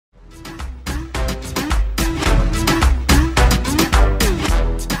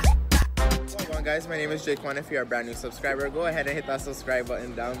guys, my name is JAYQUION. If you're a brand new subscriber, go ahead and hit that subscribe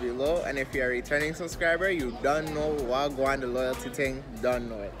button down below. And if you're a returning subscriber, you don't know what go on the loyalty thing, don't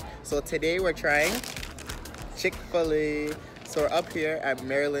know it. So today we're trying Chick-Fil-A. So we're up here at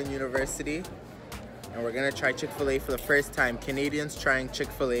Maryland University and we're gonna try Chick-Fil-A for the first time. Canadians trying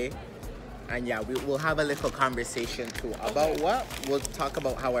Chick-Fil-A. And yeah, we'll have a little conversation too. About what? We'll talk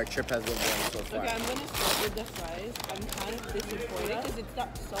about how our trip has been going so far. Okay, I'm gonna start with the fries. I'm kind of disappointed because it's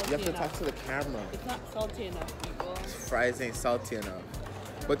not salty enough. You have to talk to the camera. It's not salty enough, people. Fries ain't salty enough.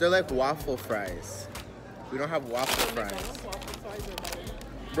 But they're like waffle fries. We don't have waffle fries. Waffle fries are better.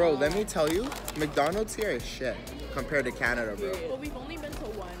 Bro, let me tell you, McDonald's here is shit compared to Canada, bro. But we've only been to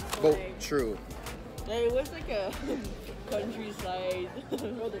one. So But like, true. it was like a countryside.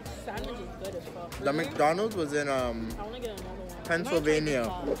 Bro, the sandwich is good as fuck. The McDonald's was in I want to get another one. Pennsylvania.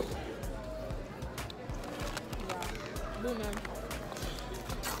 Yeah. Boom, man.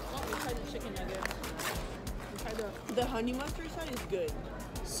 Oh, we tried the chicken nugget. We tried the honey mustard side is good.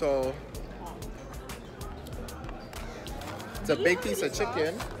 So it's a big piece of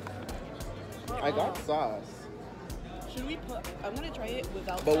chicken. I got sauce. Should we put? I'm gonna try it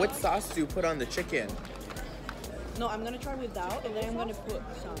without. But what sauce do you put on the chicken? No, I'm gonna try without, and then I'm gonna put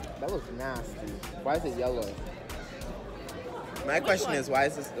some. That looks nasty. Why is it yellow? My question is why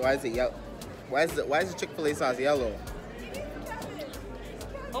is it yellow? Why is the Chick-fil-A sauce yellow?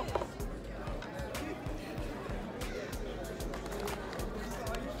 Oh.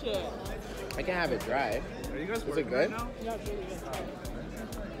 Shit. I can have it dry. Are you guys Is it good? right now? Yeah, it's really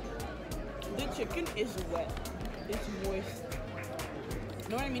good. The chicken is wet. It's moist. You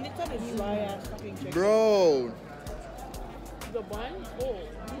know what I mean? It's not a dry ass fucking chicken. Bro, The bun?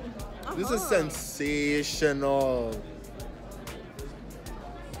 Oh. this is sensational.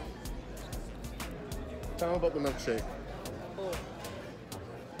 Tell me about the milkshake. Oh.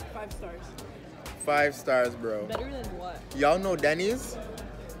 5 stars. 5 stars, bro. Better than what? Y'all know Denny's?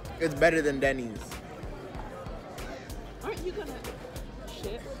 It's better than Denny's. Aren't you gonna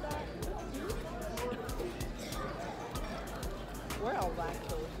shit with that? We're all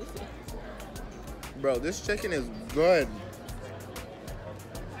lactose. This is. Bro, this chicken is good.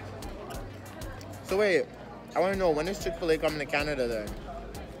 So wait, I want to know, when is Chick-fil-A coming to Canada then?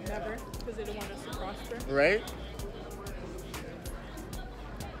 Never, because they don't want us to prosper. Right?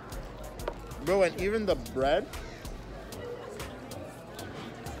 Bro, and even the bread,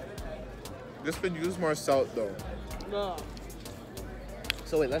 this could use more salt though. No.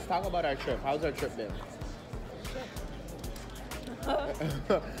 So wait, let's talk about our trip. How's our trip been?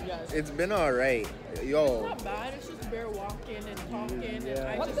 Yes. It's been alright. Yo. It's not bad. It's just bare walking and talking.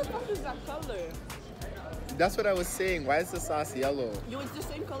 Yeah. And what the fuck is that color? That's what I was saying. Why is the sauce yellow? Yo, it's the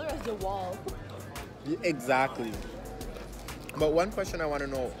same color as the wall. Exactly. But one question I want to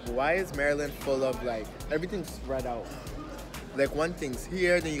know, why is Maryland full of like, everything's spread out? Like one thing's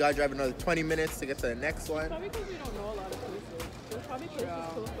here, then you gotta drive another 20 minutes to get to the next one. Probably because we don't know a lot of places. There's probably places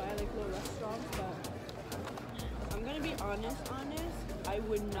close by, like little restaurants, but I'm gonna be honest. I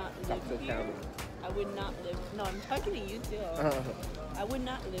would not live Talk to the here. camera. I would not live. No, I'm talking to you too. I would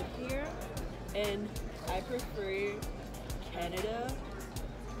not live here, and I prefer Canada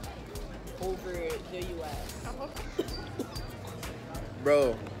over the U.S.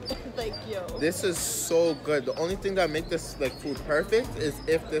 Bro, Like, yo. this is so good. The only thing that make this like food perfect is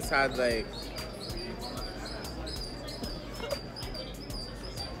if this had like,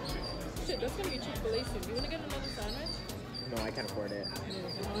 Shit, that's gonna be Chick-Fil-A soon. Do you wanna get another sandwich? no, I can't afford it.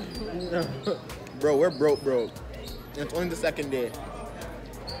 Bro, we're broke. It's only the second day.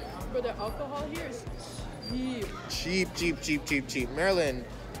 But the alcohol here is cheap. Cheap. Maryland,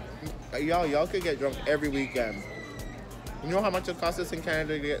 y'all could get drunk every weekend. You know how much it costs us in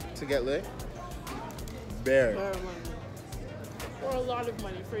Canada to get lit? Bare. Bare money. Or a lot of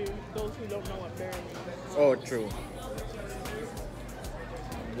money for you, those who don't know what bare means. Oh, true.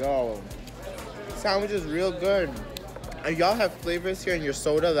 Yo, sandwich is real good. And y'all have flavors here in your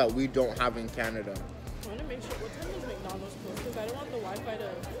soda that we don't have in Canada. I want to make sure, what time is McDonald's close? Because I don't want the Wi-Fi to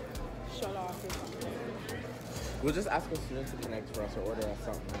shut off or something. We'll just ask a student to connect for us or order us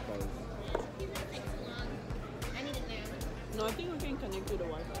something because... No, I think we can connect to the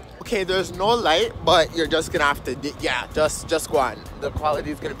Wi-Fi. Okay, there's no light, but you're just gonna have to, just go on. The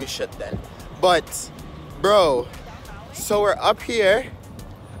quality is gonna be shit then. But, bro, so we're up here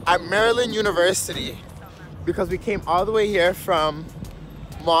at Maryland University because we came all the way here from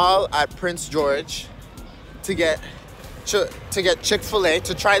Mall at Prince George to get Chick-fil-A,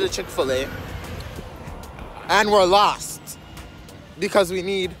 to try the Chick-fil-A, and we're lost because we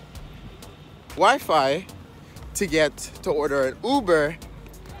need Wi-Fi to order an Uber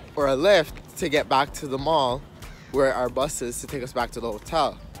or a Lyft to get back to the mall where our bus is to take us back to the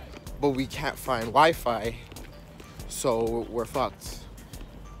hotel. But we can't find Wi-Fi, so we're fucked.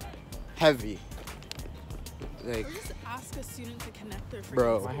 Heavy. Like, or just ask a student to connect their freaking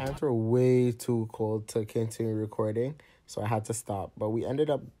bro, phone. my hands were way too cold to continue recording, so I had to stop. But we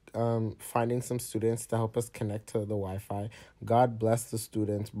ended up finding some students to help us connect to the Wi-Fi. God bless the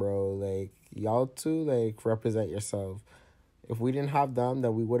students, bro. Like, y'all two, like, represent yourself. If we didn't have them,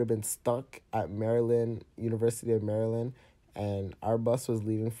 then we would have been stuck at Maryland, University of Maryland, and our bus was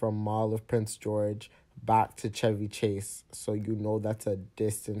leaving from Mall of Prince George back to Chevy Chase. So you know that's a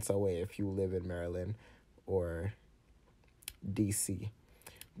distance away if you live in Maryland or DC.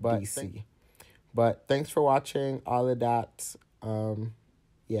 But thanks for watching all of that.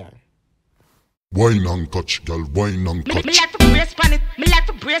 Yeah. Wine and touch, girl, wine and touch. Me like to brace pan it, me like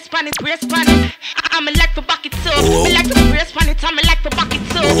to brace pan it, brace pan it. I'm like to back it up. Me like to brace pan it, I'm like to back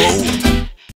it up.